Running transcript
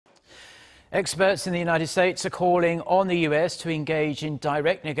Experts in the United States are calling on the US to engage in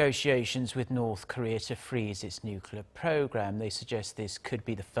direct negotiations with North Korea to freeze its nuclear program. They suggest this could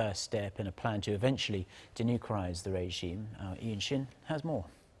be the first step in a plan to eventually denuclearize the regime. Lee Un-shin has more.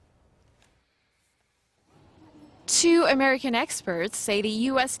 Two American experts say the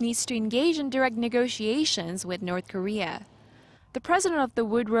U.S. needs to engage in direct negotiations with North Korea. The president of the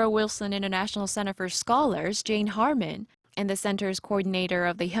Woodrow Wilson International Center for Scholars, Jane Harman, and the center's coordinator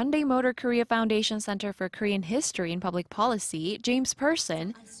of the Hyundai Motor-Korea Foundation Center for Korean History and Public Policy, James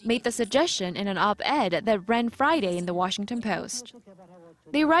Person, made the suggestion in an op-ed that ran Friday in the Washington Post.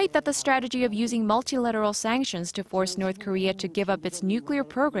 They write that the strategy of using multilateral sanctions to force North Korea to give up its nuclear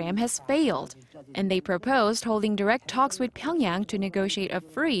program has failed, and they proposed holding direct talks with Pyongyang to negotiate a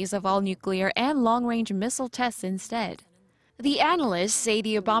freeze of all nuclear and long-range missile tests instead. The analysts say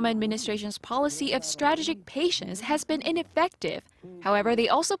the Obama administration's policy of strategic patience has been ineffective. However, they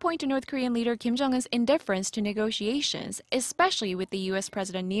also point to North Korean leader Kim Jong-un's indifference to negotiations, especially with the U.S.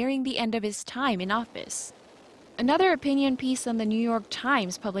 president nearing the end of his time in office. Another opinion piece on the New York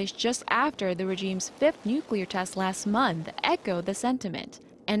Times, published just after the regime's fifth nuclear test last month, echoed the sentiment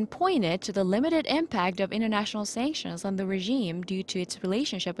and pointed to the limited impact of international sanctions on the regime due to its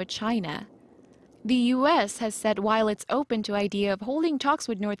relationship with China. The U.S. has said while it's open to the idea of holding talks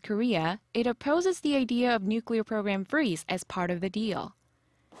with North Korea, it opposes the idea of nuclear program freeze as part of the deal.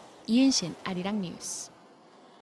 Lee Un-shin, Arirang News.